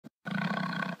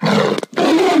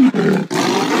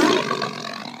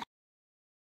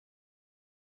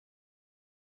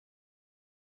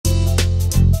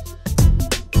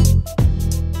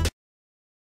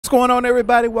going on,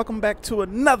 everybody? Welcome back to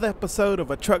another episode of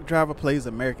A Truck Driver Plays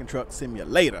American Truck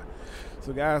Simulator.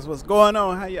 So guys, what's going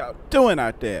on? How y'all doing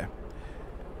out there?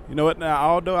 You know what, now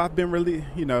although I've been really,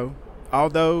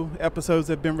 although episodes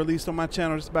have been released on my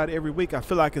channel just about every week, I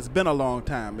feel like it's been a long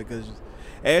time because,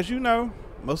 as you know,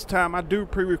 most of the time I do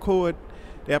pre-record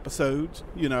the episodes.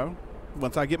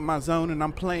 Once I get in my zone and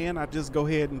I'm playing, I just go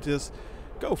ahead and just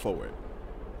go for it.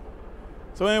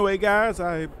 So anyway, guys,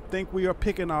 I think we are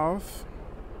picking off.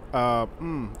 I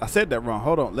said that wrong.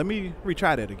 Hold on. Let me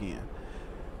retry that again.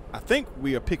 I think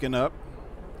we are picking up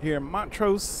here in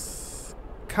Montrose,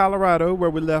 Colorado, where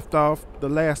we left off the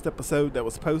last episode that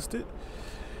was posted.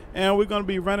 And we're going to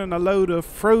be running a load of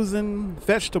frozen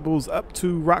vegetables up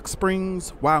to Rock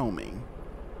Springs, Wyoming.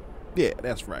 Yeah,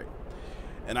 that's right.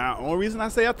 And the only reason I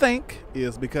say I think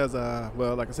is because,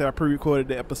 well, like I said, I pre-recorded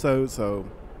the episode, so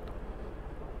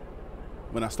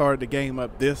when I started the game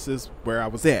up, this is where I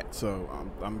was at. So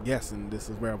I'm guessing this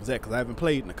is where I was at because I haven't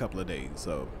played in a couple of days.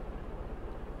 So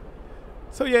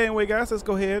yeah, anyway, guys, let's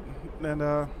go ahead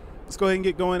and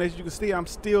get going. As you can see, I'm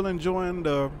still enjoying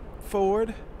the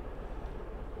Ford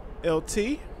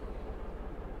LT,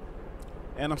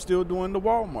 and I'm still doing the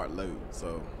Walmart load.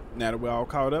 So now that we're all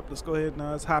caught up, let's go ahead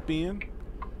and let's hop in.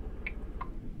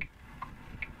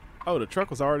 Oh, the truck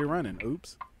was already running.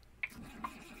 Oops.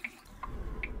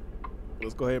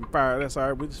 Let's go ahead and fire. That's all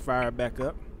right. We just fire it back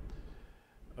up.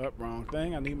 Wrong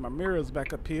thing. I need my mirrors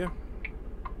back up here.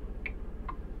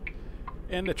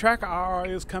 And the tracker RR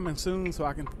is coming soon, so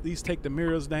I can at least take the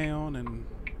mirrors down. And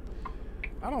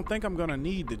I don't think I'm gonna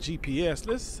need the GPS.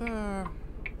 Let's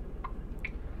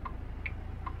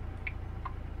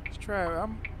try. I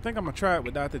think I'm gonna try it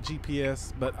without the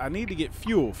GPS, but I need to get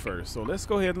fuel first. So let's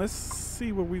go ahead and let's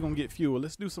see where we're gonna get fuel.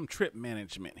 Let's do some trip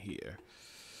management here.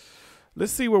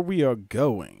 Let's see where we are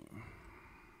going.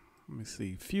 Let me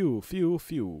see.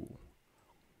 Fuel.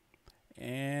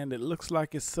 And it looks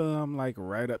like it's like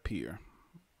right up here.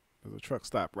 There's a truck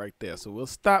stop right there. So we'll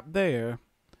stop there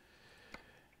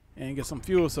and get some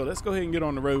fuel. So let's go ahead and get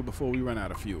on the road before we run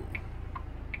out of fuel.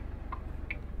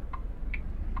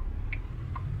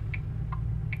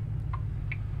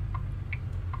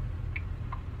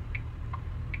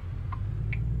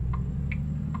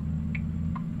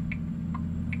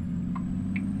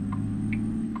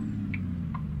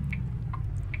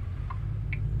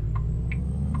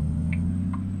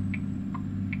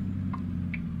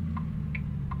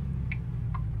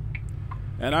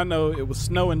 And I know it was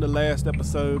snowing the last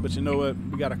episode, but you know what?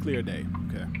 We got a clear day.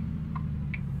 Okay.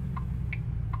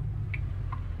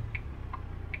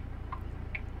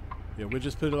 Yeah, we'll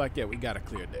just put it like that. We got a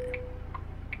clear day.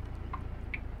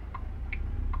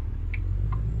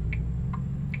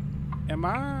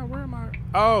 Where am I?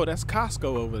 Oh, that's Costco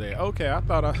over there. Okay, I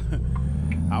thought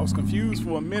I was confused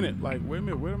for a minute. Like, wait a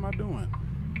minute, what am I doing?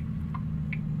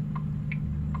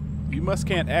 You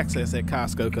can't access at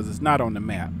Costco because it's not on the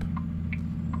map.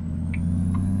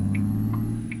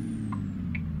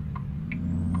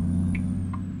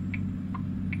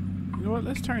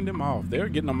 Let's turn them off. They're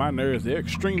getting on my nerves. They're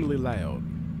extremely loud.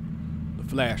 The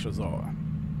flashers are.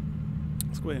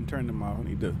 Let's go ahead and turn them off. I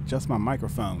need to adjust my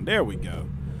microphone. There we go.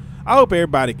 I hope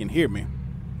everybody can hear me.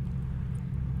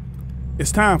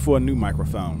 It's time for a new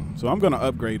microphone. So I'm going to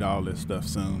upgrade all this stuff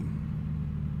soon.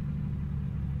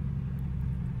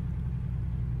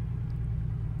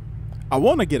 I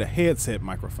want to get a headset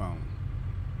microphone.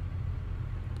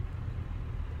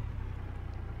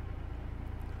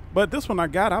 But this one I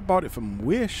bought it from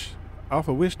Wish, off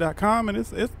of Wish.com, and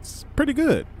it's pretty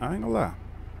good. I ain't gonna lie.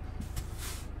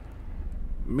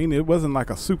 I mean, it wasn't like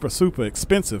a super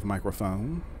expensive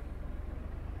microphone.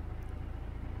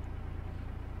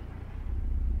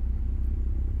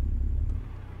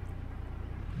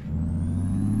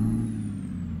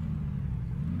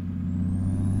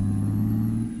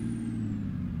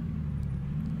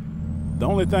 The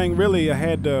only thing really I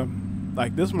had to,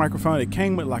 like this microphone, it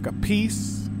came with like a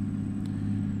piece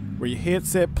where your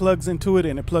headset plugs into it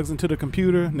and it plugs into the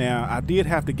computer. Now, I did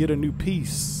have to get a new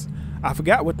piece. I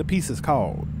forgot what the piece is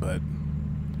called, but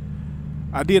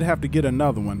I did have to get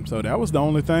another one. So that was the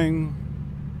only thing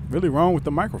really wrong with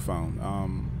the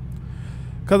microphone.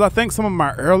 Because I think some of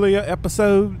my earlier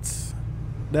episodes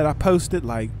that I posted,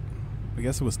 like, I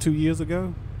guess it was 2 years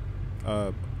ago,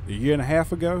 a year and a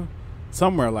half ago,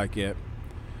 somewhere like that,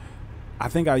 I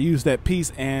think I used that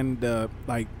piece and,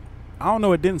 like, I don't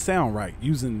know, it didn't sound right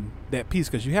using that piece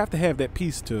because you have to have that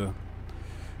piece to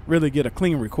really get a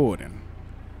clean recording.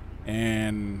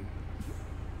 And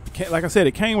like I said,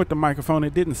 it came with the microphone.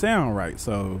 It didn't sound right.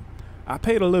 So I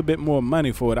paid a little bit more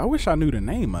money for it. I wish I knew the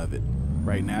name of it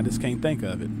right now. I just can't think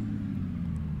of it.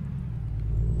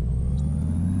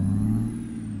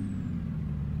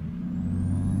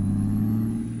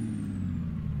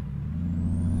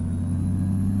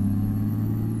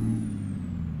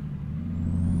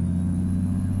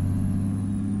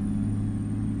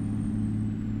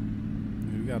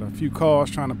 a few cars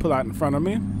trying to pull out in front of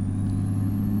me.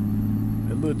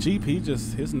 That little Jeep, he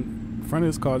just, his front of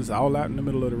his car just all out in the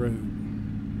middle of the road.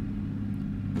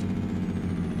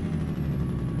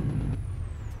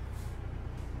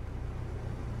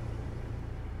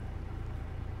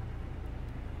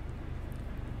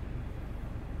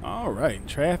 All right,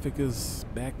 traffic is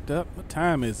backed up. What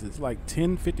time is it? It's like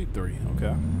 10:53.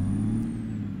 Okay.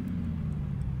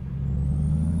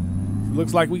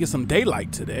 Looks like we get some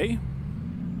daylight today.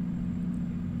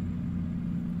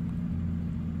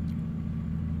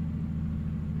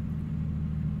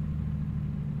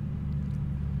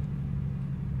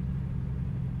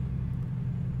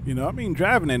 You know, I mean,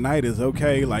 driving at night is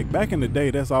okay. Like back in the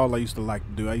day, that's all I used to like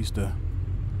to do. I used to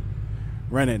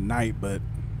run at night, but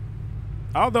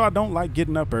although I don't like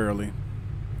getting up early,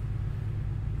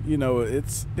 you know,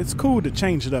 it's cool to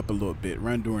change it up a little bit,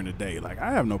 run during the day. Like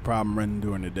I have no problem running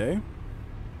during the day.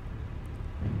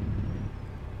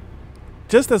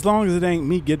 Just as long as it ain't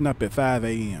me getting up at 5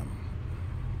 a.m.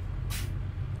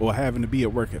 or having to be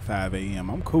at work at 5 a.m.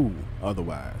 I'm cool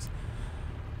otherwise.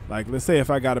 Like let's say if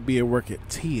I got to be at work at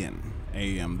 10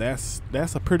 a.m. that's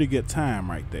a pretty good time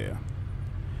right there.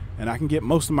 And I can get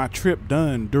most of my trip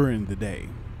done during the day.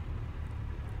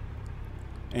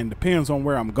 And depends on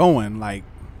where I'm going, like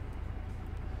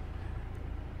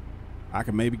I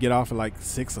can maybe get off at like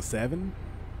 6 or 7.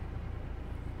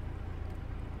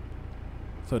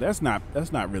 So that's not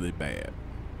really bad.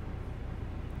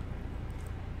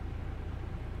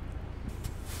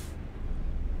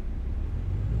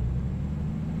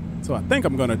 So I think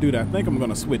I'm gonna do that. I think I'm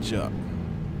gonna switch up.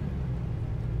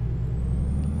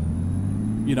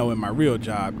 You know, in my real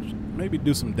job, maybe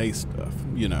do some day stuff,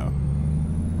 you know.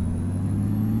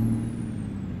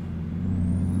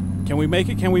 Can we make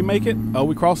it? Can we make it? Oh,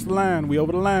 we crossed the line. We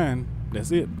over the line.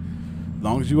 That's it. As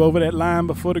long as you over that line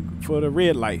before the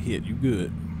red light hit, you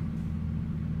good.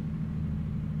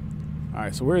 All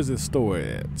right, so where's this store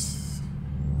at?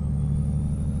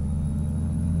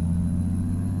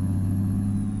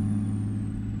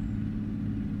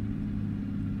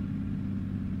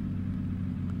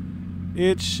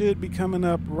 It should be coming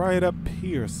up right up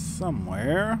here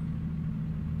somewhere.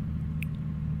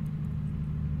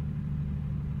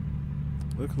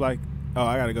 Looks like, oh,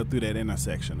 I gotta go through that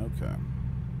intersection. Okay.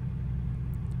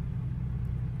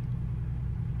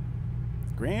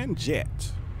 Grand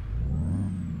Jet.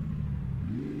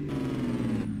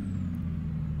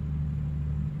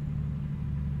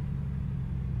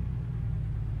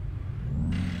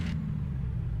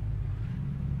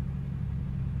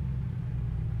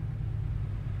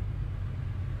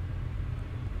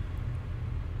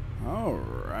 All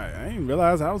right, I didn't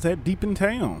realize I was that deep in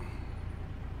town.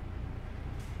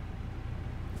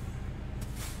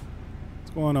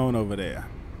 What's going on over there?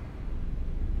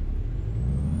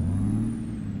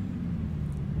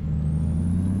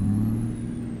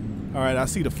 All right, I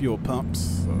see the fuel pumps.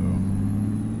 So,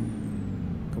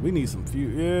 'cause we need some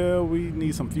fuel. Yeah, we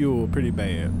need some fuel pretty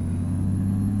bad.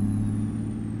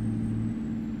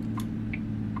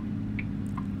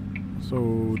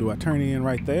 So, do I turn in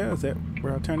right there? Is that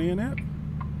where I turn in at?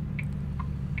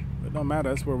 It don't matter.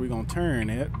 That's where we're gonna turn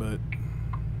at, but.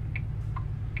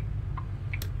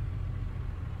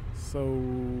 So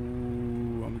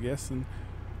I'm guessing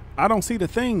I don't see the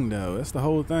thing though. That's the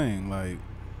whole thing. Like,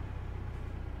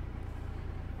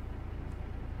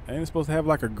 ain't it supposed to have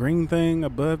like a green thing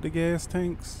above the gas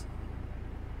tanks?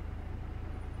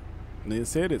 And it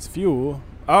said it's fuel.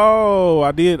 Oh,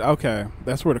 I did. Okay,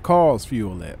 that's where the car's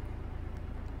fuel at.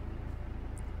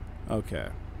 Okay.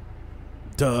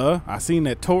 Duh. I seen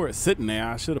that turret sitting there.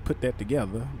 I should have put that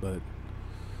together, but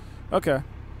okay.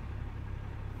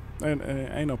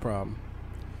 Ain't no problem.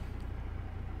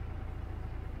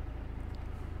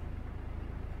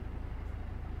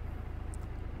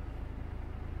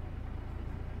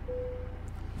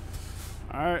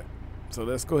 All right, so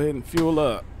let's go ahead and fuel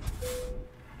up.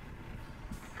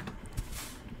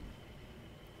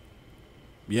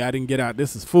 Yeah, I didn't get out.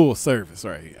 This is full service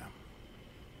right here.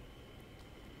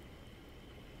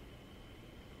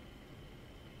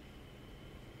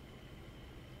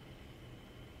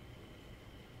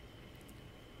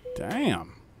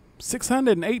 Damn,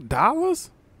 $608?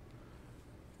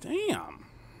 Damn.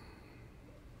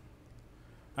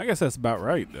 I guess that's about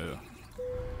right though.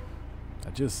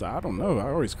 I don't know. I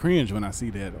always cringe when I see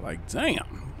that. Like,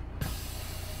 damn.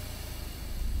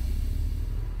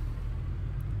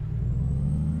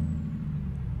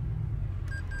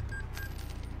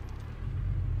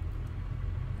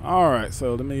 All right,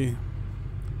 so this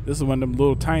is one of them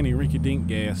little tiny rinky-dink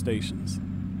gas stations.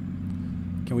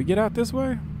 Can we get out this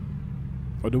way?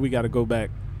 Or do we got to go back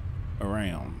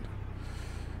around?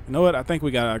 You know what? I think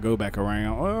we gotta go back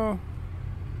around. Well,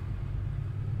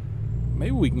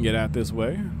 maybe we can get out this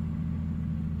way.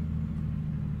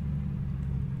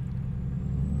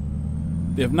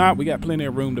 If not, we got plenty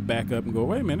of room to back up and go,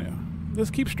 wait a minute. Let's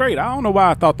keep straight. I don't know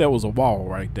why I thought that was a wall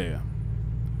right there.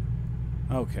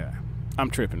 Okay. I'm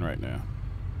tripping right now.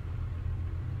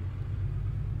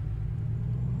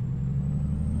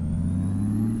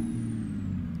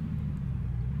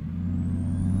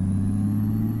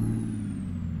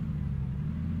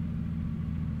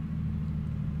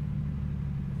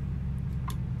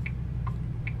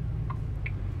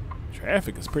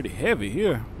 Traffic is pretty heavy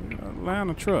here. A line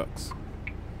of trucks.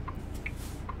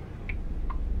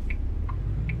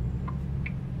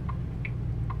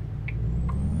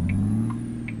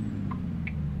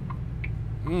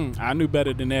 I knew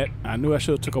better than that. I knew I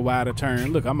should have took a wider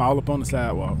turn. Look, I'm all up on the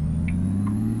sidewalk.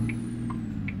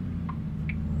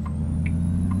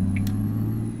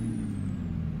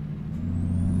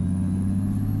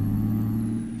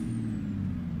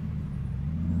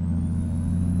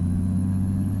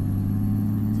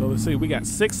 So let's see, we got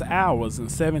 6 hours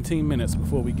and 17 minutes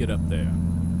before we get up there.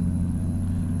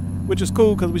 Which is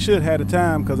cool because we should have the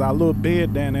time because our little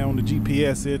bed down there on the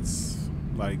GPS, it's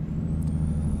like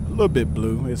a little bit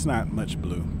blue. It's not much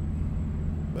blue,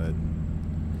 but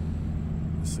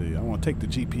let's see. I want to take the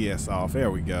GPS off. There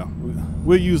we go.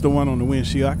 We'll use the one on the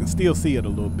windshield. I can still see it a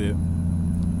little bit.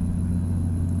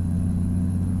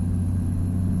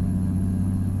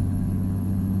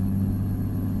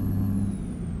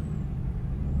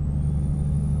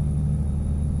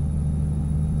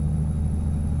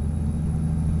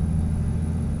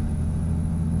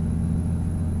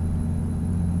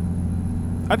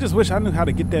 I just wish I knew how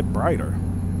to get that brighter.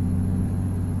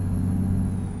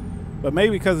 But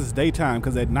maybe because it's daytime,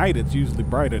 because at night it's usually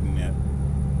brighter than that.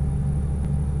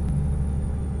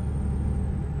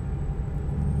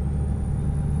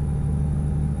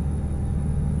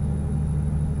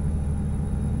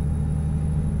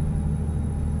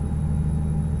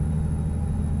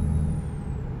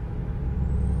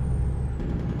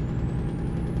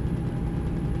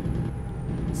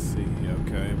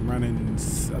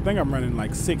 I think I'm running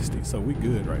like 60, so we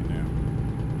good right now.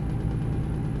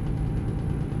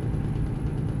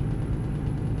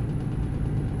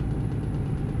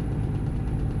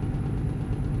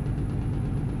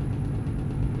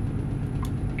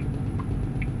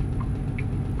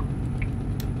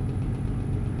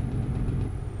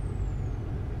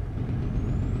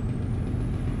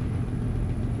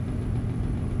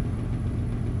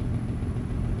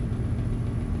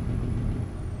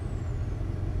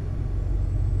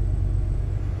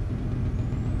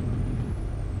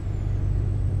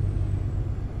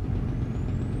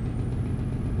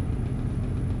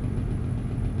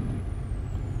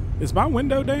 Is my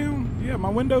window down? Yeah, my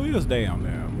window is down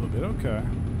there a little bit. Okay.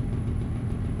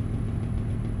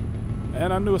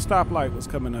 And I knew a stoplight was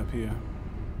coming up here.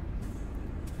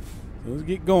 So let's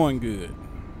get going good.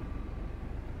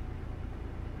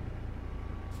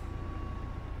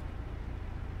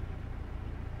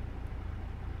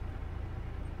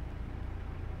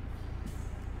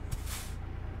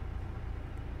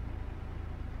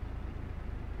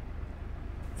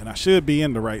 And I should be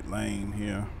in the right lane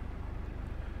here.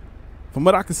 From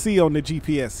what I can see on the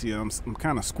GPS here, I'm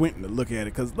kind of squinting to look at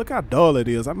it because look how dull it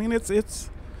is. I mean, it's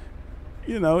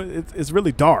you know, it's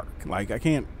really dark. Like I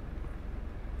can't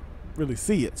really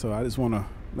see it, so I just want to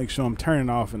make sure I'm turning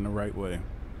off in the right way.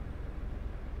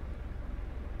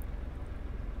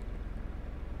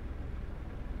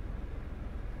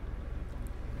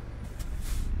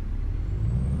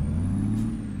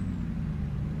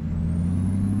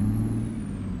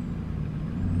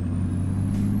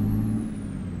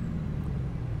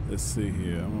 Let's see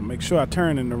here. I'm gonna make sure I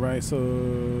turn in the right.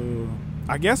 So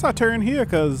I guess I turn here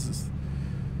because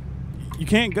you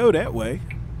can't go that way.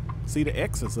 See the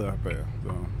X's up there.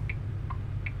 So.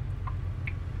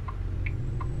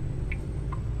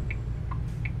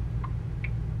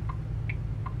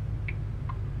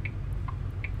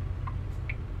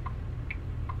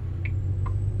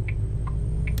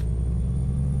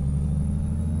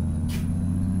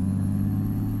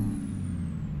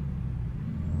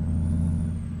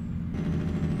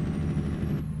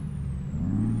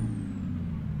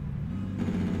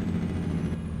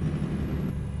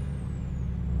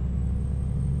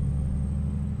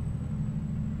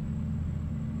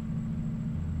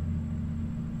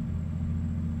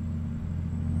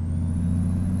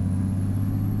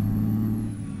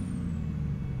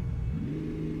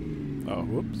 Oh,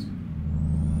 whoops.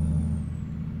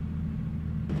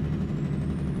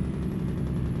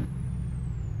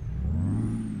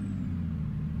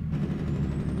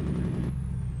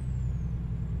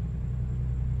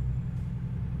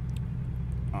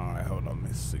 Alright, hold on, let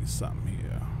me see something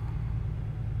here.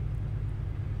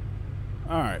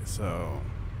 Alright, so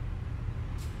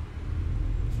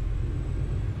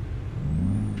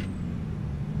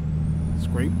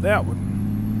scrape that one.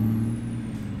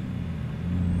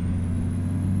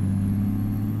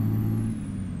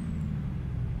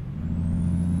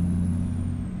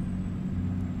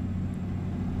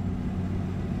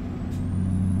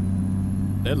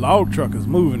 That log truck is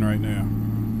moving right now.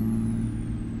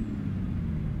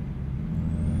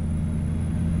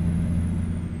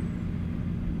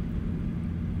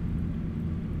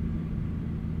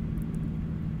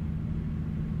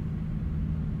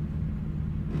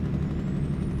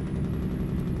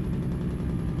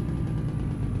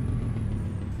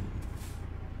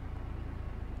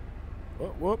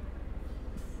 Whoop, whoop.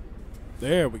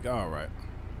 There we go. All right.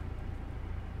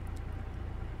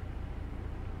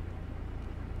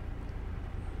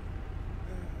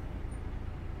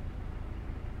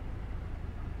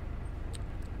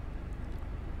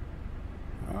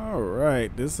 All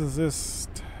right. This is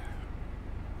just.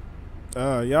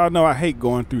 Y'all know I hate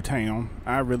going through town.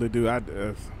 I really do.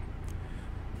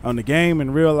 On the game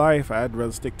in real life, I'd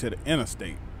rather stick to the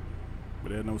interstate,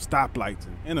 but there are no stoplights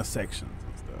and intersections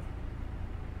and stuff.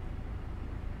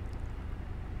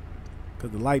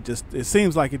 Because the light it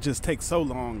seems like it just takes so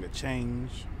long to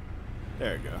change.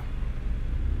 There we go.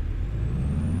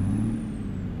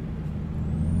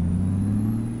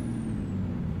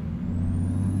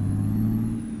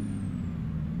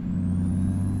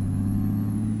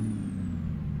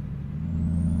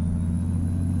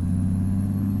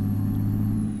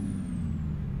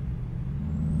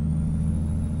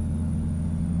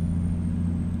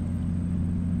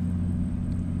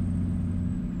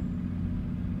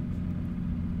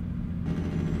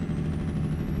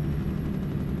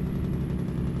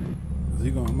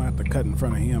 I'm gonna have to cut in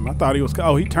front of him. I thought he was,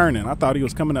 oh, he turning. I thought he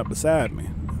was coming up beside me.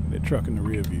 That truck in the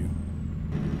rear view.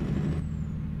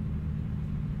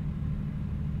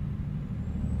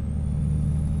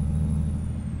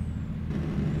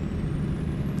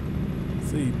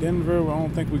 See, Denver, I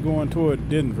don't think we're going toward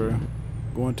Denver.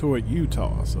 Going toward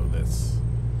Utah, so that's.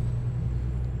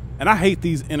 And I hate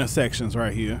these intersections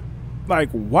right here. Like,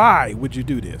 why would you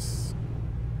do this?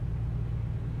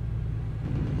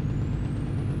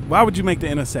 Why would you make the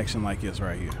intersection like this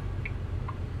right here?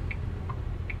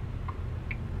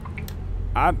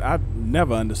 I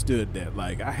never understood that.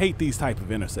 Like, I hate these type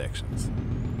of intersections.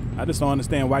 I just don't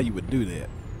understand why you would do that.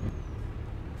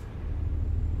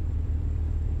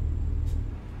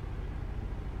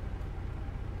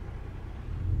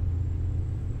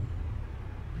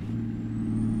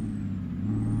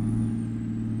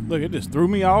 Look, it just threw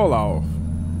me all off.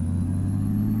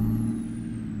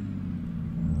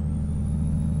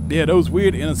 Yeah, those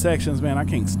weird intersections, man, I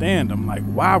can't stand them. Like,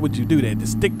 why would you do that?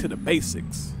 Just stick to the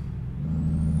basics.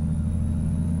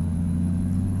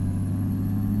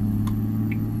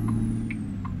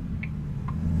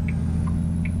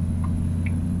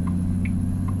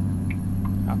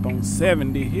 Hop on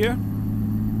 70 here.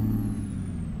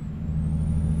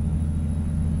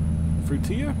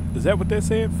 Frutia? Is that what they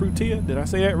said? Frutia? Did I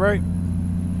say that right?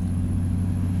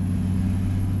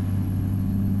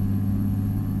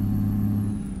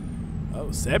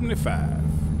 Oh, 75.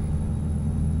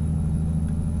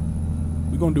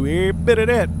 We're gonna do every bit of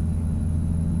that.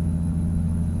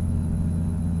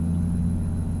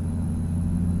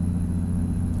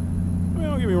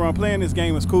 Well, don't get me wrong, playing this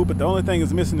game is cool, but the only thing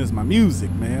is missing is my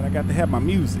music, man. I got to have my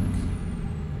music.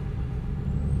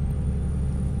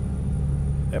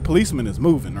 That policeman is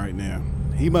moving right now.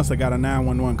 He must have got a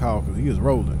 911 call because he is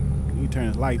rolling. He turned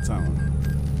his lights on.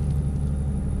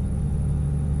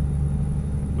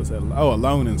 What's that? Oh, a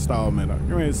loan installment. I'm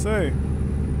ready to say.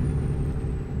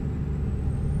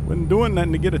 Wasn't doing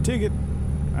nothing to get a ticket.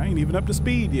 I ain't even up to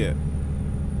speed yet.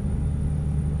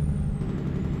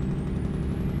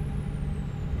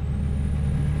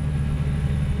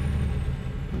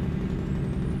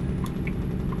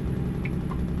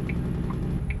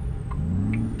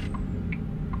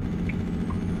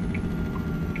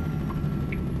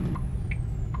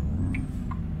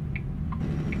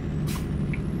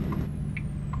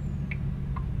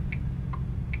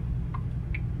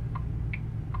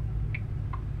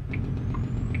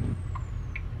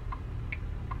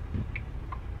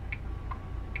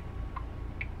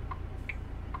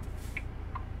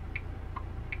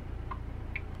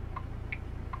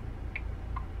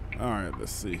 All right,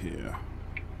 let's see here.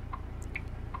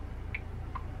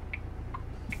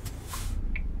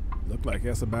 Look like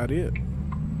that's about it.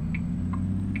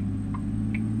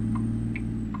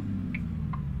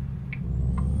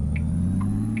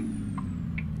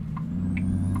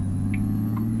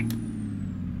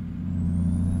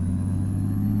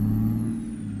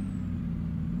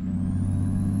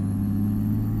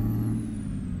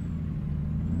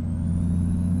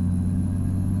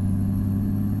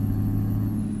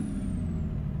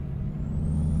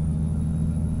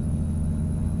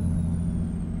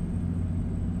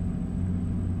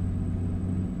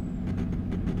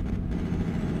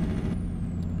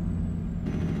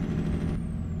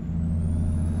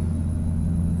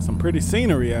 Some pretty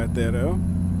scenery out there, though.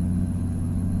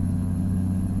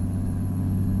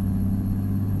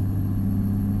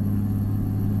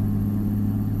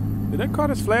 Did that car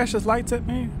just flash his lights at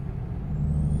me?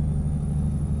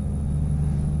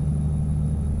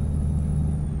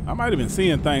 I might have been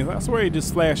seeing things. I swear he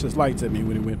just flashed his lights at me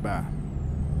when he went by.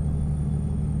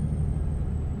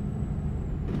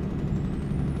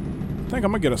 I think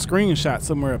I'm gonna get a screenshot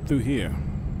somewhere up through here.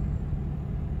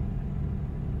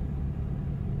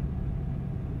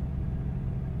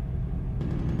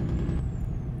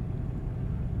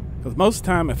 Because most of the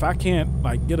time, if I can't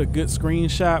like get a good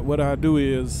screenshot, what I do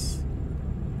is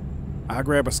I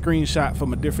grab a screenshot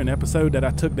from a different episode that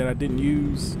I took that I didn't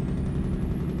use.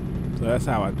 So that's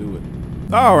how I do it.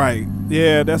 All right,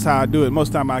 yeah, that's how I do it. Most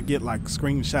of the time I get like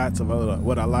screenshots of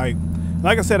what I like.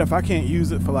 Like I said, if I can't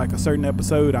use it for like a certain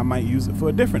episode, I might use it for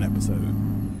a different episode.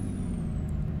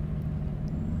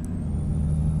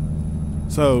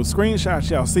 So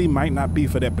screenshots y'all see might not be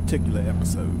for that particular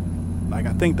episode. Like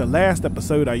I think the last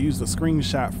episode I used a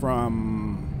screenshot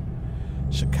from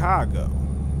Chicago.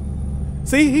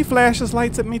 See, he flashes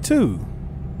lights at me too.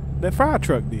 That fire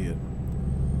truck did.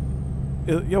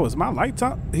 Yo, is my lights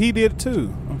on? He did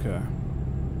too. Okay.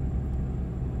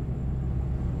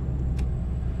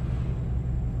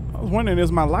 I was wondering,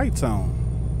 is my lights on?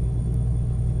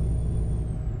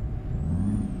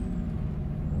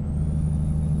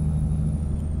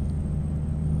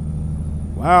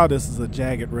 Wow, this is a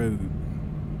jagged road.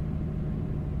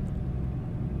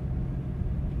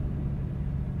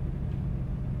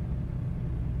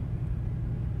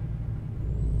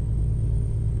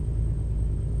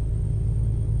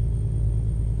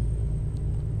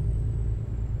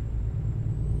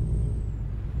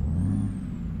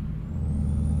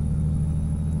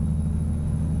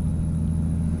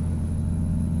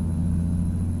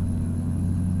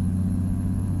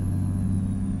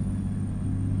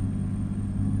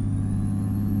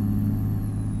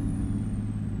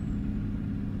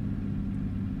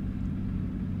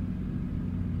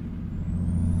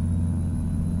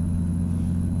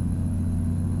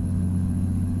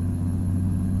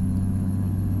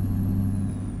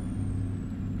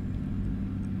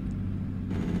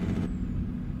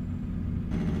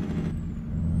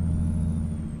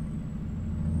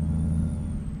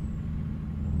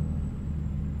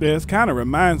 Yeah, it kind of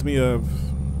reminds me of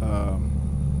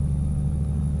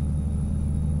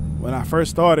when I first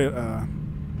started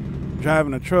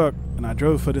driving a truck, and I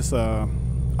drove for this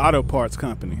auto parts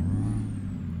company.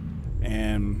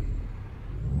 And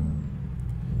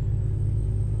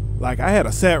like I had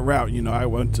a set route, you know, I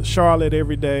went to Charlotte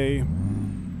every day.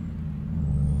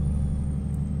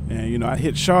 And, you know, I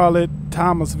hit Charlotte,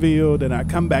 Thomasville, then I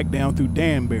come back down through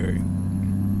Danbury,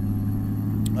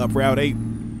 up Route 8.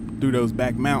 Through those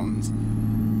back mountains.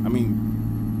 I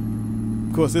mean,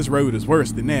 of course this road is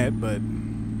worse than that, but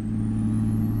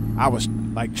I was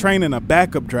like training a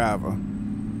backup driver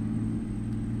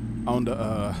on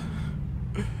the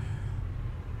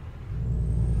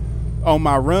on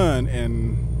my run,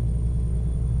 and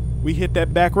we hit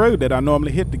that back road that I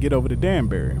normally hit to get over to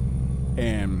Danbury.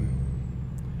 And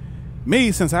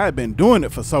me, since I had been doing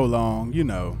it for so long, you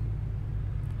know,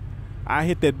 I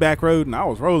hit that back road and I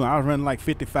was rolling. I was running like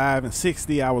 55 and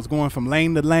 60. I was going from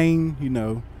lane to lane, you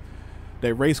know,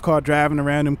 that race car driving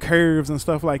around them curves and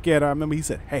stuff like that. I remember he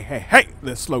said, hey,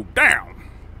 let's slow down.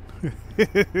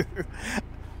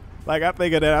 Like, I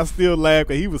think of that, I still laugh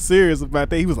because he was serious about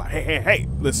that. He was like, hey,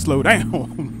 let's slow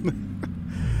down.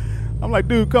 I'm like,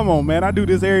 dude, come on, man. I do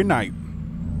this every night.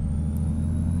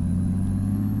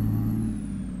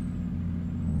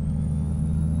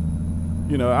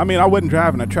 You know, I mean, I wasn't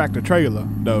driving a tractor trailer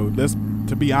though. That's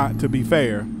to be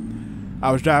fair. I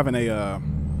was driving a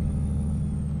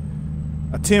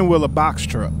 10-wheeler box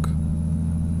truck.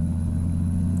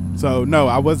 So no,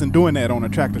 I wasn't doing that on a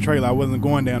tractor trailer. I wasn't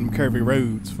going down them curvy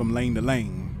roads from lane to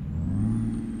lane.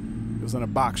 It was on a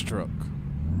box truck.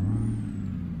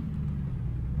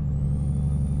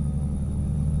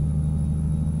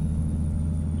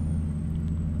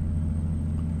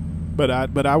 But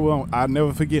I'll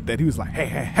never forget that. He was like,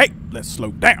 hey, let's slow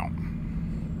down.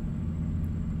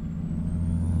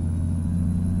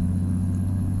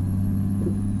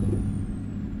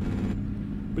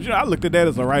 But you know, I looked at that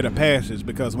as a rite of passage,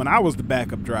 because when I was the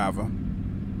backup driver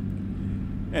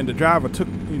and the driver took,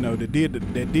 you know, that did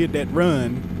that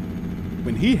run,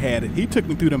 when he had it, he took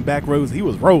me through them back roads. He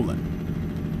was rolling.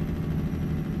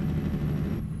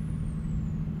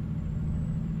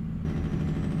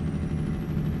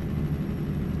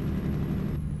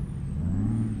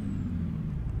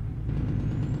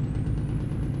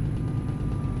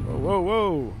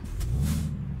 Whoa.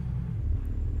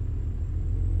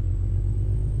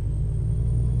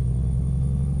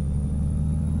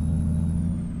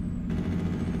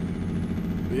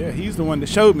 Yeah, he's the one that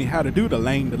showed me how to do the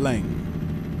lane to lane.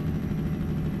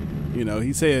 You know,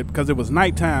 he said, because it was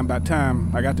nighttime by the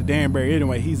time I got to Danbury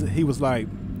anyway, he was like,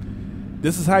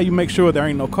 this is how you make sure there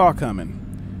ain't no car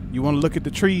coming. You want to look at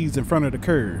the trees in front of the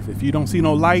curve. If you don't see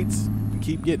no lights,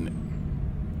 keep getting it.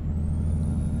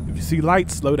 If you see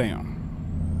lights, slow down.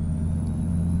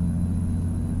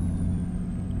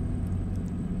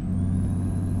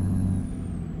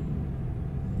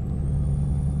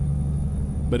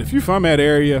 But if you're from that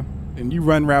area and you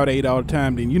run Route 8 all the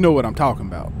time, then you know what I'm talking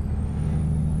about.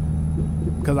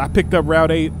 Because I picked up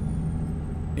Route 8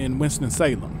 in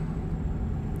Winston-Salem.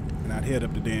 And I'd head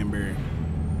up to Danbury.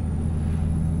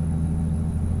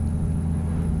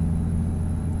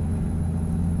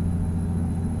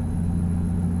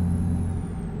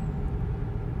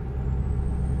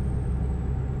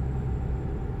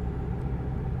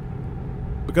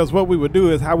 Because what we would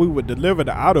do is, how we would deliver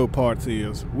the auto parts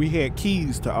is, we had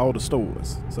keys to all the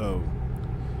stores. So,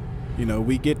 you know,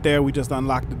 we get there, we just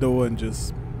unlock the door and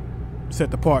just set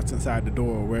the parts inside the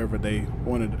door or wherever they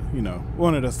wanted, you know,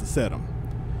 wanted us to set them.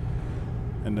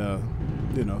 And,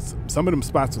 you know, some of them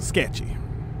spots were sketchy.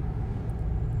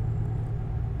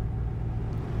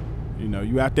 You know,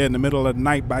 you out there in the middle of the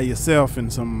night by yourself in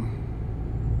some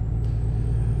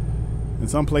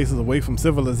places away from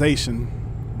civilization.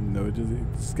 You know, it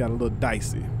just got a little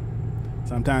dicey.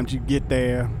 Sometimes you get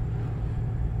there,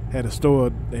 they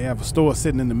have a store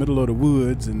sitting in the middle of the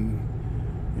woods, and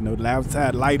you know the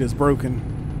outside light is broken.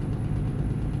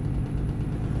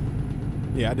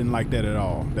 Yeah, I didn't like that at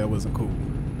all. That wasn't cool.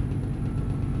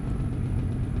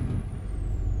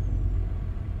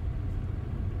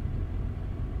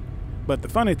 But the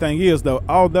funny thing is, though,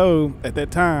 although at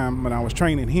that time when I was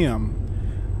training him,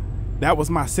 that was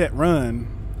my set run,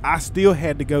 I still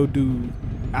had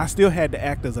to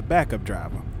act as a backup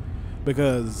driver,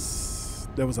 because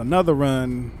there was another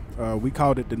run, we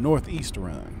called it the Northeast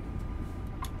run,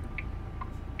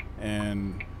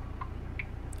 and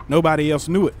nobody else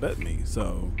knew it but me.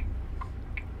 So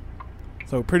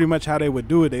pretty much how they would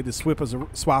do it, they just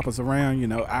swap us around. You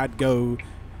know, I'd go,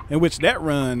 in which that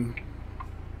run,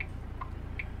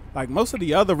 like most of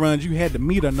the other runs, you had to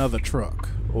meet another truck,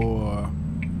 or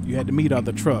you had to meet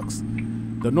other trucks.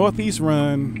 The Northeast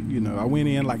run, you know, I went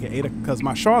in like at 8, because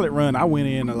my Charlotte run, I went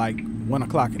in at like 1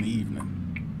 o'clock in the evening,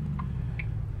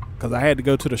 because I had to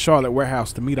go to the Charlotte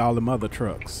warehouse to meet all them other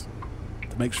trucks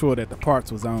to make sure that the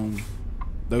parts was on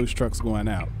those trucks going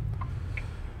out.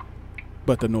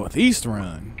 But the Northeast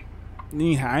run,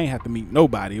 I ain't have to meet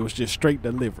nobody. It was just straight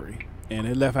delivery, and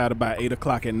it left out about 8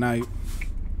 o'clock at night.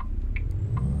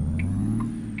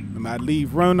 And I'd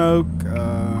leave Roanoke.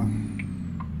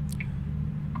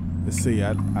 Let's see,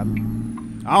 I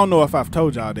don't know if I've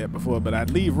told y'all that before, but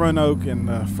I'd leave Roanoke, and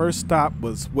the first stop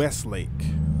was Westlake,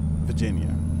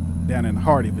 Virginia, down in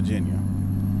Hardy, Virginia.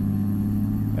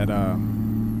 At I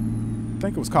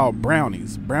think it was called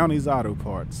Brownie's Auto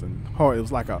Parts, and it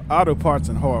was like an auto parts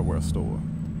and hardware store.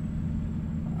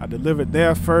 I delivered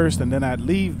there first, and then I'd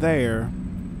leave there.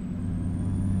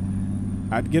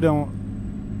 I'd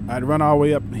run all the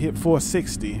way up and hit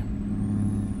 460.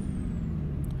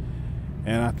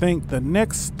 And I think the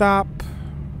next stop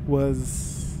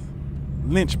was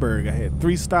Lynchburg. I had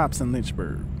 3 stops in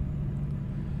Lynchburg.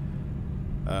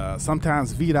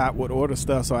 Sometimes VDOT would order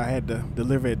stuff, so I had to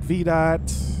deliver at VDOT.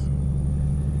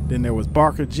 Then there was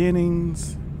Barker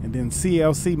Jennings, and then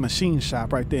CLC Machine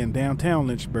Shop right there in downtown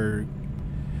Lynchburg.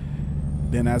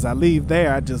 Then as I leave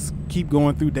there, I just keep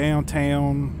going through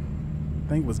downtown. I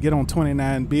think it was get on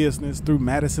 29 Business through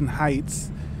Madison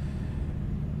Heights,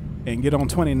 and get on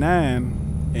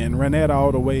 29 and run that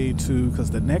all the way to,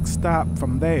 because the next stop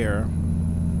from there,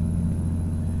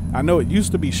 I know it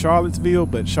used to be Charlottesville,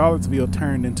 but Charlottesville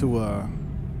turned into a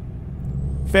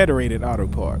Federated Auto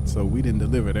Parts, so we didn't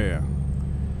deliver there.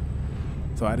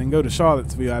 So I didn't go to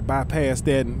Charlottesville. I bypassed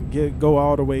that and go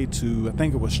all the way to, I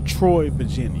think it was Troy,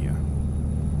 Virginia.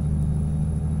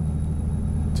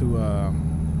 To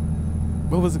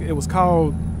what was it? It was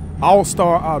called All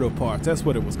Star Auto Parts. That's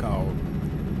what it was called.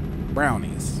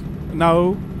 Brownies.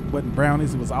 No, it wasn't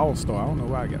Brownies. It was All Star. I don't know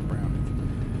why I got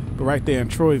Brownies. But right there in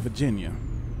Troy, Virginia.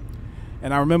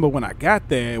 And I remember when I got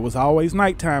there, it was always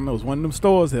nighttime. It was one of them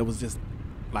stores that was just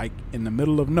like in the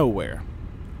middle of nowhere.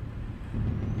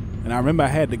 And I remember I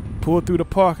had to pull through the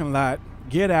parking lot,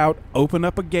 get out, open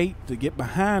up a gate to get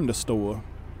behind the store,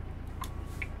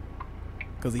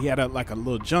 because he had like a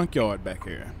little junkyard back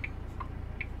here.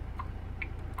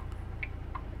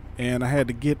 And I had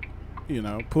to get, you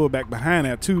know, pull back behind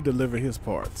that to deliver his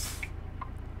parts.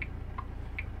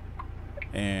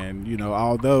 And, you know,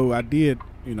 although I did,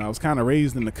 you know, I was kind of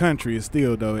raised in the country,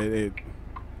 still though,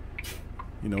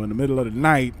 You know, in the middle of the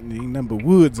night, and ain't nothing but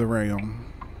woods around.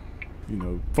 You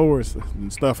know, forest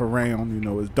and stuff around. You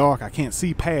know, it's dark. I can't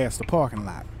see past the parking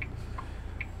lot.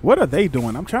 What are they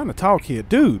doing? I'm trying to talk here.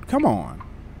 Dude, come on.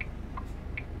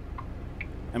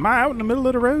 Am I out in the middle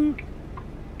of the road?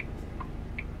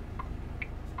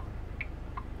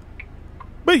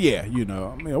 But yeah, you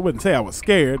know, I mean, I wouldn't say I was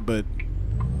scared, but,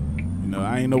 you know,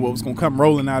 I didn't know what was going to come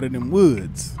rolling out of them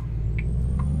woods.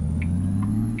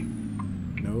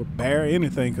 You know, a bear,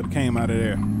 anything could have came out of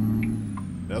there.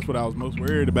 That's what I was most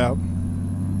worried about.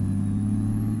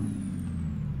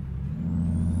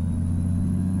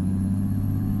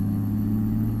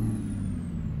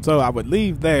 So I would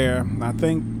leave there, I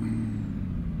think,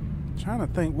 trying to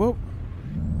think, well,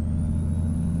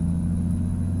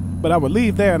 but I would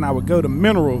leave there and I would go to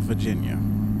Mineral, Virginia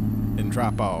and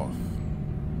drop off.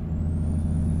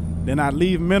 Then I'd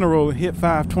leave Mineral and hit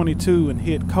 522 and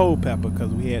hit Culpeper because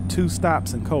we had 2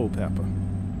 stops in Culpeper.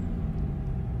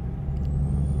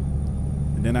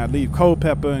 And then I'd leave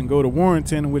Culpeper and go to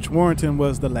Warrenton, which Warrenton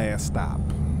was the last stop.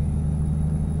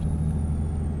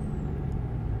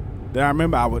 Then I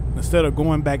remember I would, instead of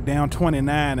going back down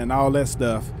 29 and all that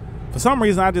stuff, for some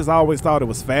reason I just always thought it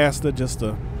was faster just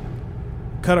to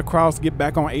cut across, get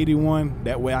back on 81.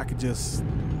 That way I could just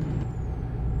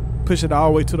push it all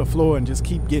the way to the floor and just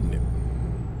keep getting it.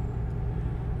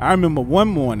 I remember one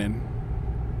morning,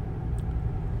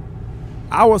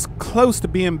 I was close to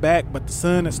being back, but the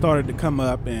sun had started to come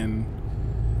up, and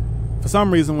for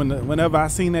some reason, whenever I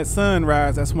seen that sun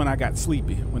rise, that's when I got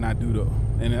sleepy, when I do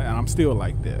and I'm still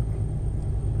like that.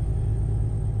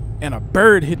 And a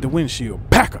bird hit the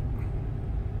windshield, pack up.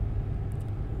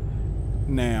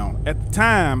 Now, at the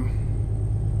time,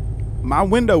 my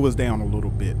window was down a little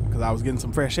bit because I was getting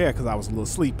some fresh air because I was a little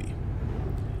sleepy.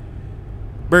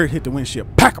 Bird hit the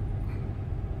windshield, pack up.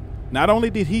 Not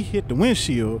only did he hit the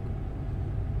windshield,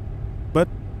 but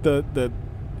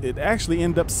it actually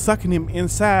ended up sucking him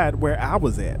inside where I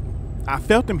was at. I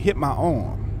felt him hit my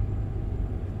arm.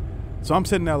 So I'm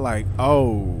sitting there like,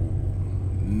 oh,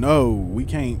 no, we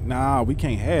can't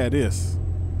have this.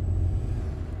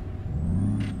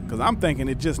 Because I'm thinking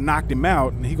it just knocked him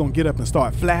out and he gonna get up and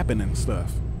start flapping and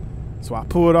stuff. So I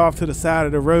pulled off to the side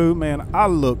of the road, man. I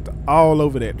looked all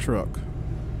over that truck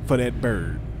for that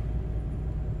bird.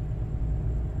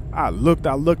 I looked,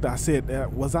 I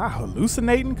said, was I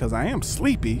hallucinating? Because I am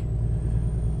sleepy.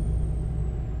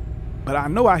 But I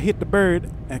know I hit the bird,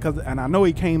 and I know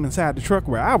he came inside the truck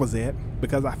where I was at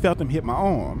because I felt him hit my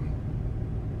arm.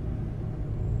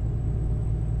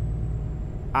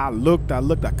 I looked, I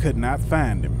could not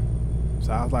find him.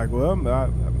 So I was like, well,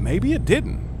 maybe it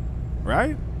didn't,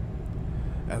 right?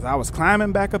 As I was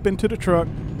climbing back up into the truck,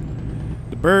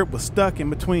 the bird was stuck in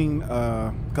between,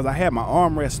 because I had my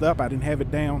armrest up, I didn't have it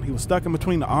down. He was stuck in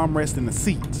between the armrest and the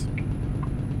seats.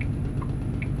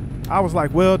 I was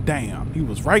like, well, damn. He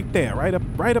was right there, right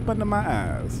up under my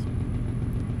eyes.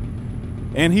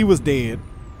 And he was dead.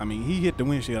 I mean, he hit the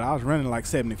windshield. I was running like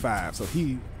 75, so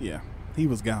he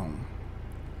was gone.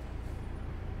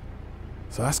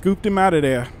 So I scooped him out of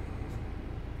there,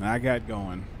 and I got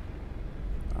going.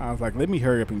 I was like, let me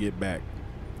hurry up and get back.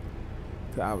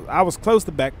 I was close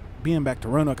to being back to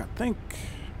Roanoke. I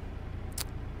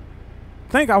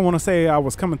think I want to say I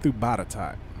was coming through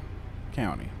Botetourt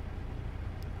County.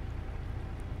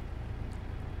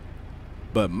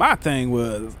 But my thing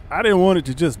was, I didn't want it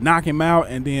to just knock him out,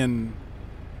 and then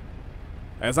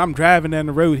as I'm driving down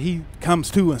the road, he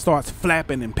comes to and starts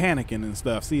flapping and panicking and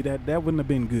stuff. See, that wouldn't have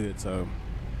been good, so.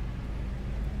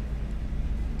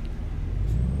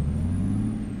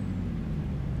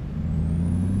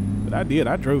 But I did.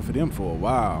 I drove for them for a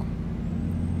while.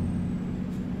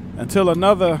 Until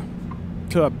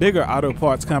a bigger auto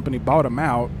parts company bought them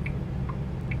out.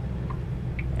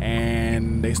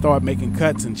 And they started making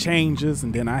cuts and changes,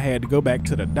 and then I had to go back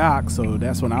to the dock. So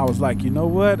that's when I was like, you know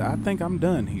what? I think I'm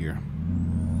done here.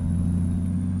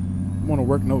 Want to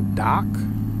work no dock?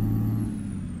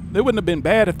 It wouldn't have been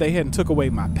bad if they hadn't took away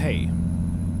my pay.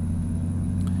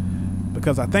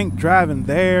 Because I think driving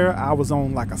there, I was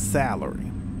on like a salary.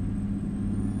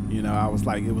 You know, it was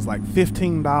like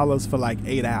 $15 for like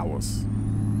 8 hours.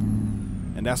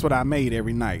 And that's what I made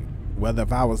every night, whether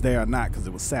if I was there or not, because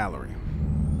it was salary.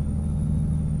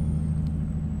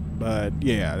 But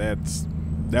yeah,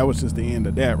 that was just the end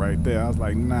of that right there. I was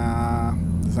like, nah,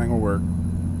 this ain't gonna work.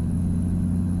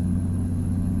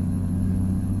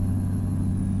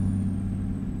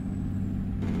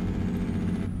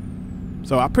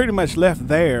 So I pretty much left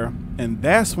there, and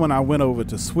that's when I went over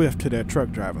to Swift to that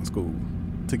truck driving school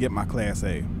to get my Class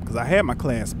A, because I had my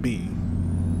Class B.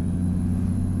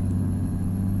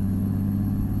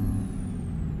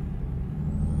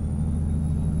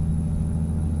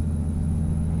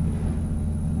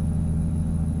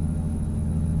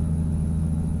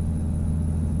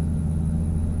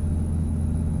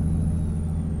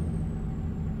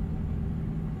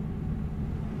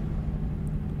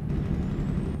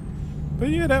 But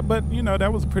yeah, but you know,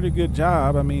 that was a pretty good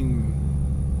job. I mean,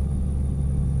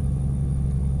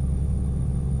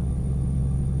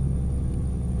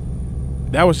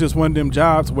 that was just one of them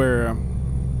jobs where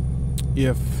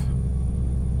if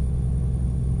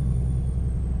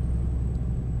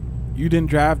you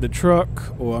didn't drive the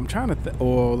truck, or I'm trying to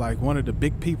or like one of the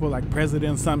big people like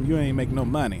president or something, you ain't make no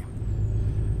money.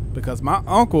 Because my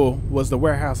uncle was the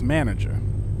warehouse manager,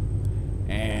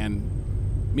 and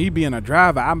me being a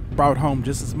driver, I brought home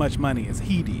just as much money as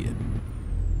he did.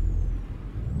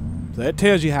 So that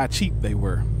tells you how cheap they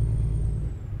were.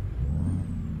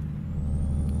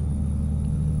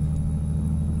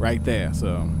 Right there.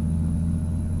 So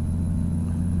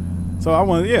I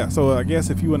wanted, yeah, so I guess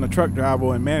if you were a truck driver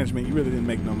or in management, you really didn't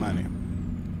make no money.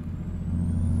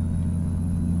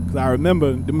 Because I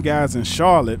remember them guys in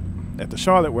Charlotte, at the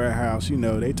Charlotte warehouse, you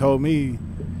know, they told me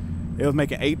they was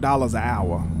making $8 an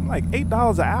hour. I'm like,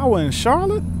 $8 an hour in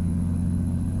Charlotte?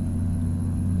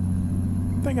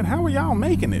 I'm thinking, how are y'all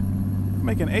making it?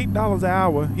 Making $8 an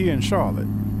hour here in Charlotte.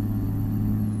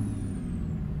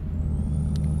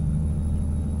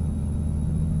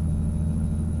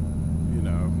 You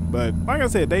know, but like I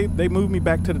said, they moved me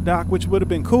back to the dock, which would have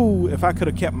been cool if I could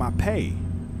have kept my pay.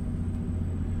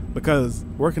 Because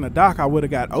working a dock, I would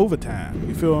have got overtime.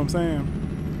 You feel what I'm saying?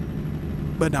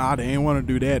 But nah, they didn't want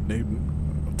to do that. They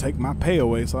take my pay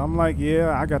away. So I'm like,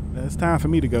 yeah, it's time for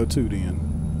me to go too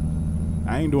then.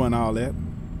 I ain't doing all that.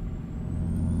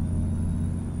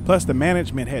 Plus the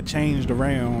management had changed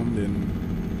around,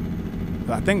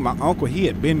 and I think my uncle, he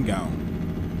had been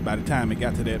gone by the time it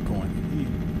got to that point.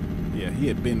 He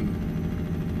had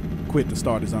been quit to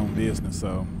start his own business,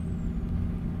 so.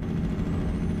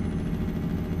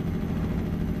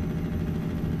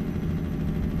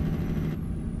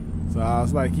 So I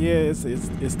was like, yeah,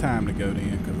 it's time to go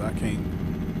then, because I can't,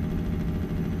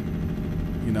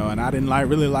 you know, and I didn't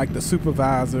really like the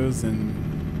supervisors and,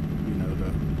 you know,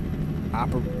 the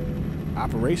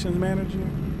operations manager.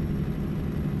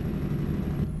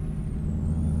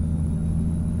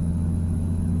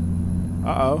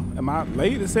 Uh-oh, am I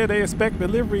late? It said they expect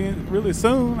delivery really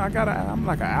soon. I'm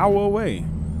like an hour away.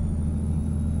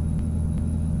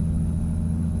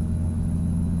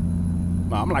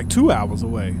 No, I'm like 2 hours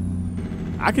away.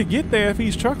 I could get there if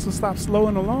these trucks will stop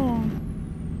slowing along.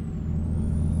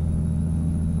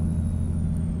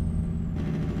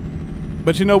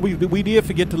 But you know, we did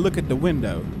forget to look at the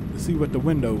window to see what the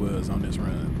window was on this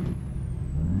run.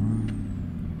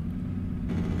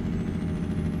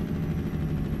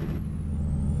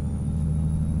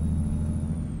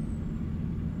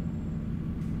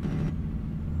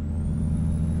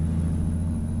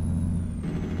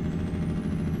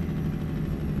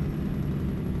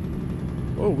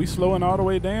 Oh, we slowing all the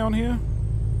way down here?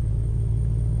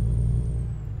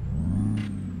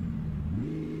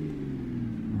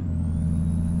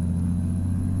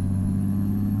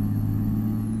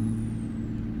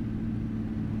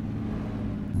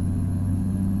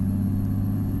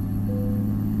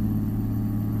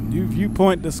 New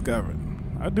viewpoint discovered.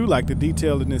 I do like the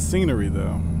detail in this scenery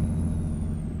though.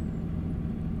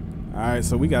 Alright,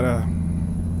 so we gotta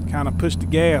kind of push the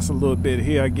gas a little bit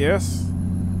here, I guess.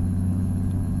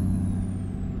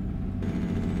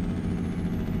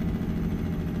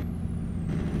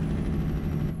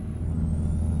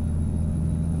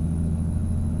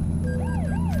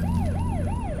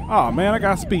 Oh man, I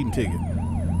got a speeding ticket.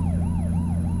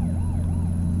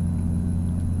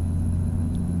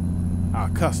 Our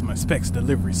customer expects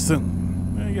delivery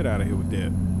soon. Man, get out of here with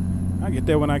that. I'll get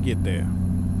there when I get there.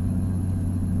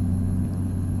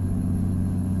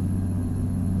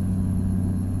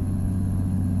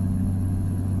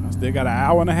 I still got an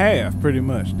hour and a half pretty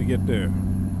much to get there.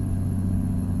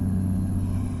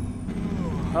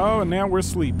 Oh, and now we're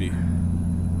sleepy.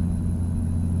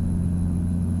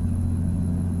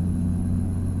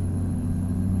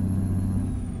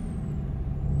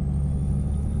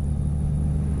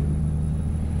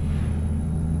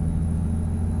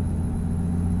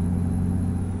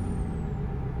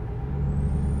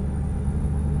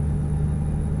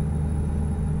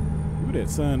 That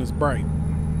sun is bright.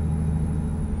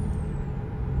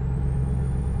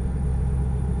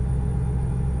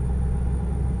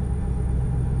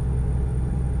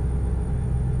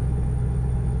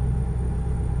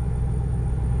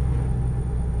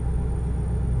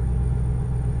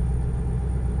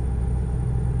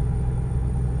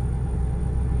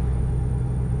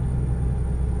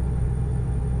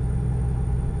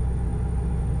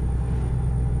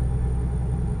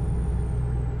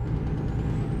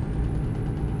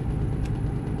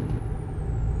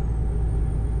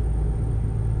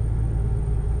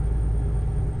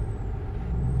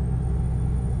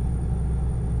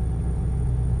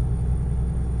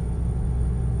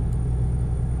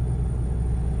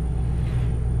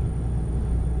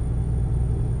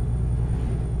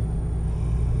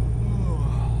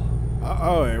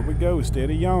 go.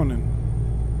 Steady yawning.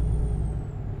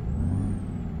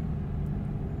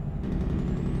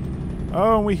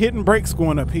 Oh, and we hitting brakes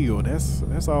going uphill.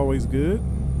 That's always good.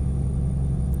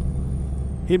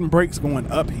 Hitting brakes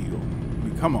going uphill. I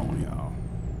mean, come on, y'all.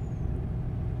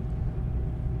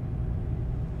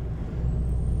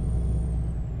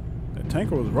 That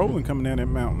tanker was rolling coming down that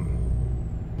mountain.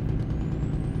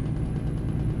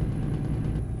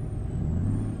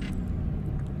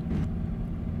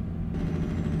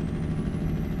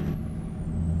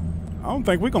 I don't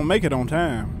think we're gonna make it on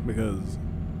time because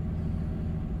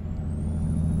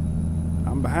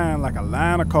I'm behind like a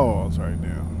line of cars right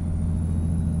now.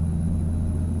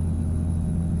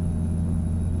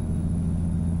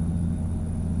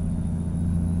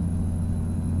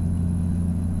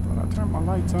 Thought I turned my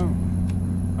lights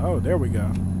on. Oh, there we go.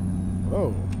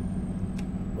 Whoa.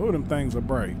 Oh, them things are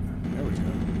bright. There we go.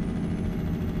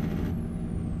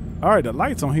 All right, the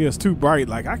lights on here is too bright.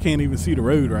 Like, I can't even see the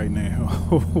road right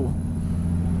now.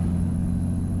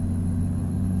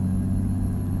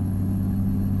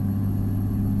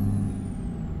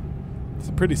 It's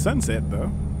a pretty sunset,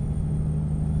 though.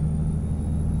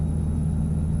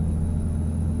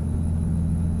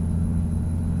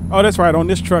 Oh, that's right. On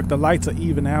this truck, the lights are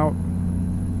even out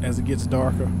as it gets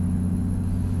darker.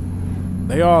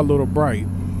 They are a little bright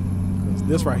because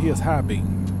this right here is high beam.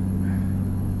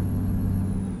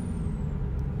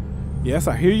 Yes,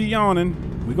 I hear you yawning.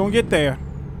 We're going to get there.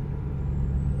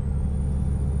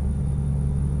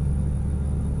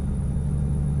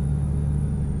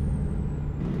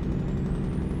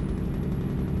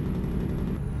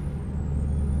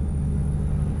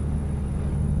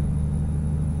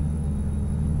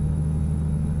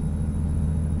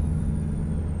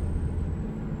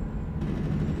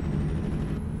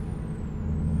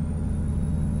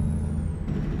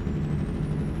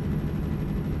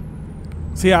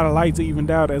 See how the lights evened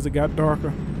out as it got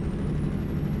darker?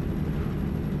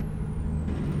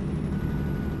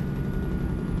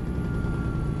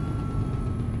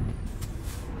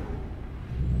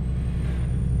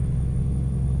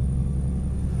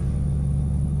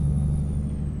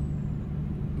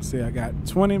 See, I got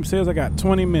 20, it says I got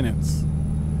 20 minutes.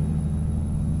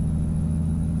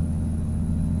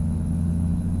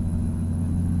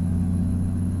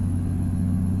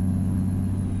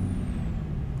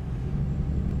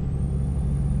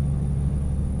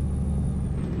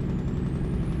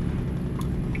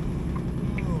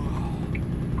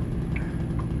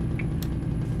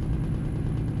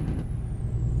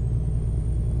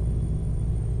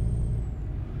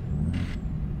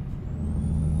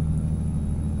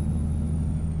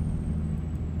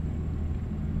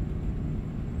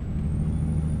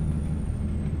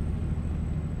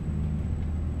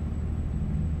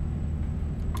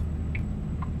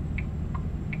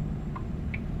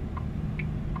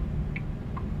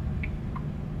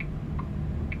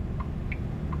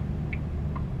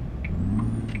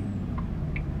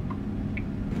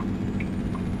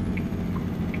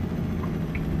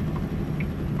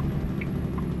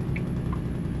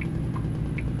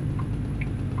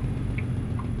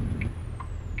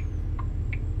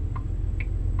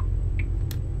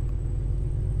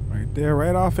 They're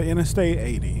right off of Interstate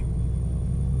 80.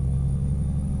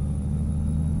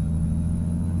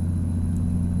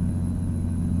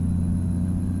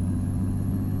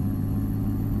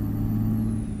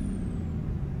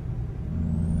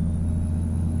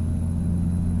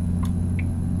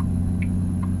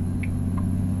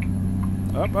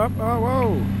 Up, oh,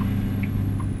 whoa.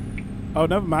 Oh,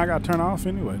 never mind. I got to turn off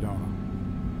anyway, don't I?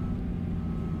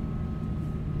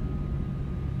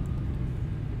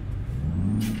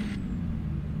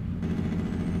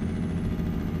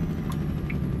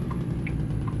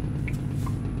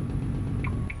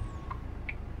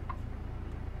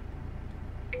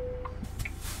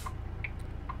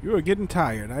 You are getting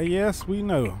tired. Yes, we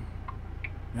know.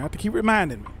 You have to keep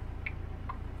reminding me.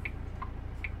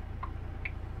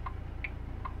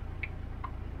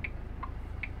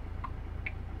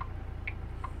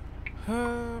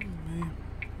 Oh, man.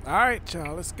 All right,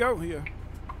 y'all. Let's go here.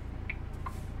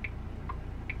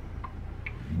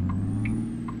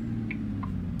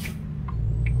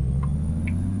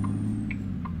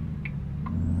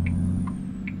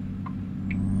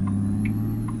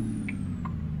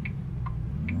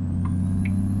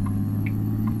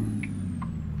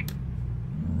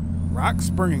 Rock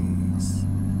Springs.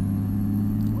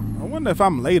 I wonder if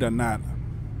I'm late or not.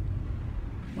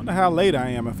 I wonder how late I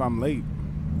am if I'm late.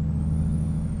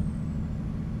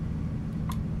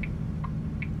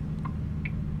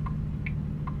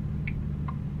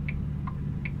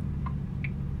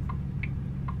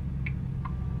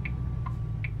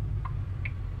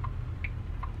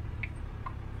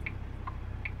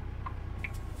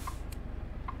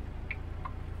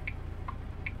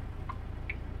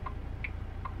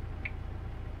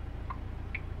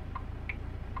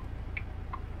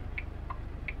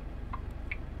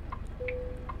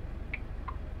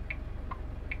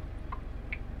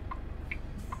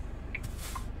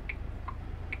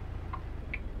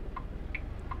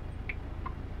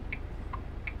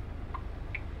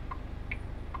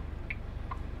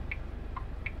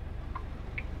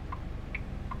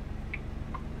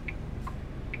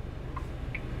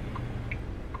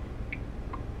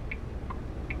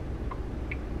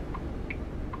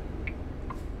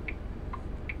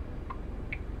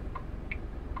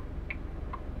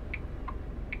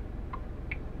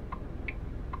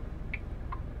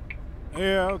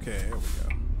 Yeah, okay, here we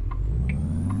go.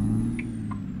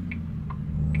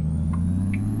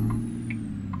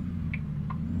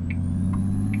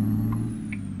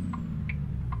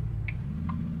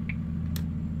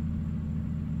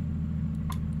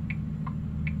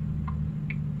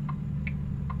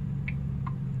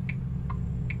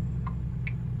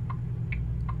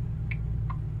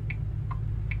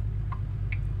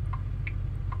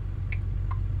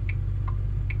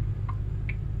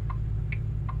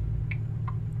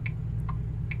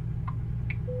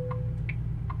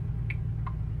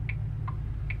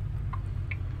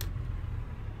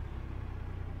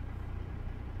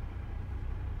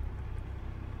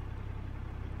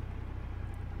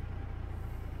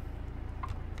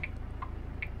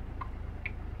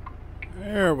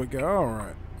 There we go. All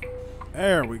right.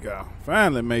 There we go.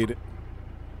 Finally made it.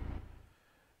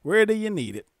 Where do you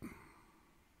need it?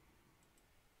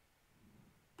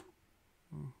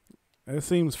 It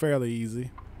seems fairly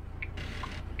easy.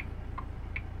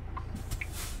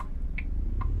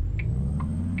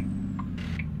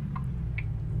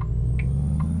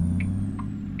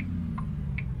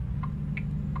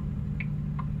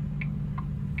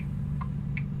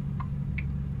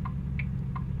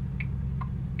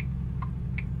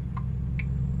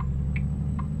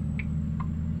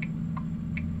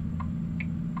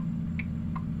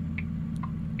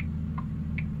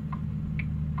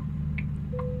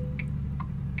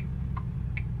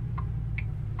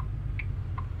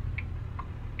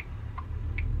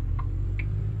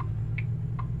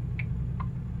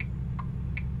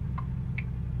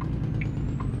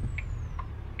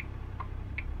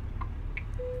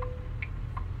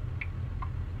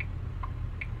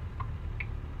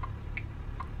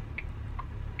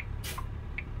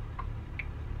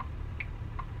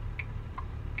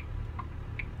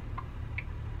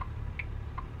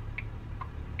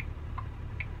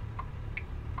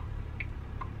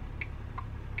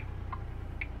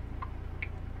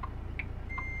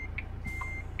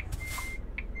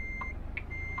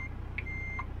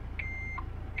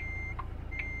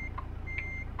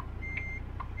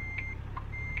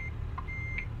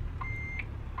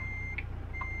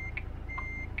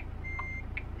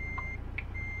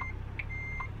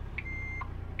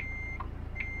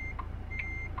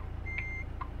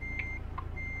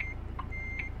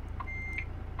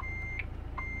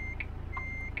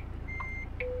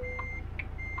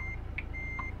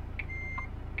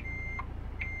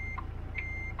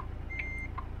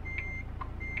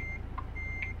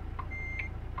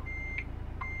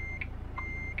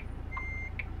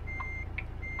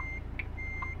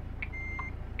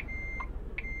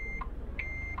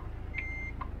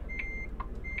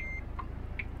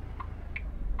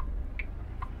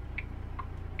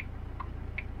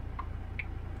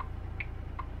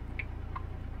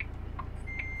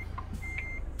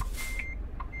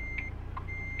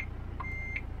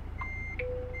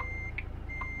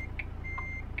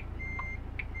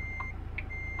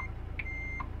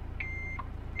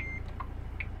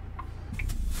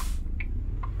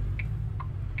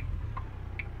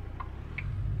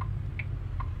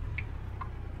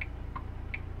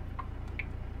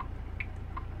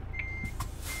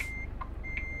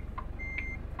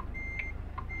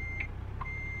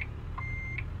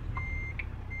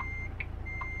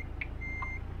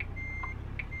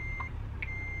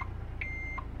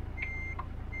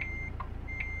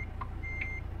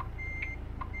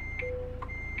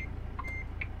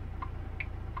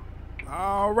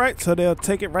 All right, so they'll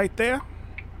take it right there.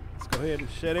 Let's go ahead and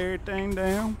shut everything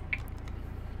down.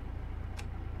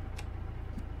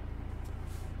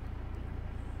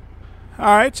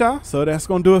 All right, y'all. So that's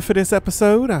going to do it for this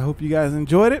episode. I hope you guys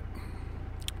enjoyed it.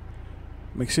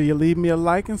 Make sure you leave me a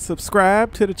like and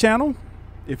subscribe to the channel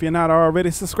if you're not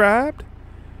already subscribed.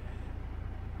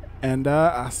 And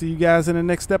I'll see you guys in the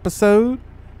next episode.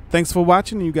 Thanks for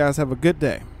watching. You guys have a good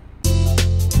day.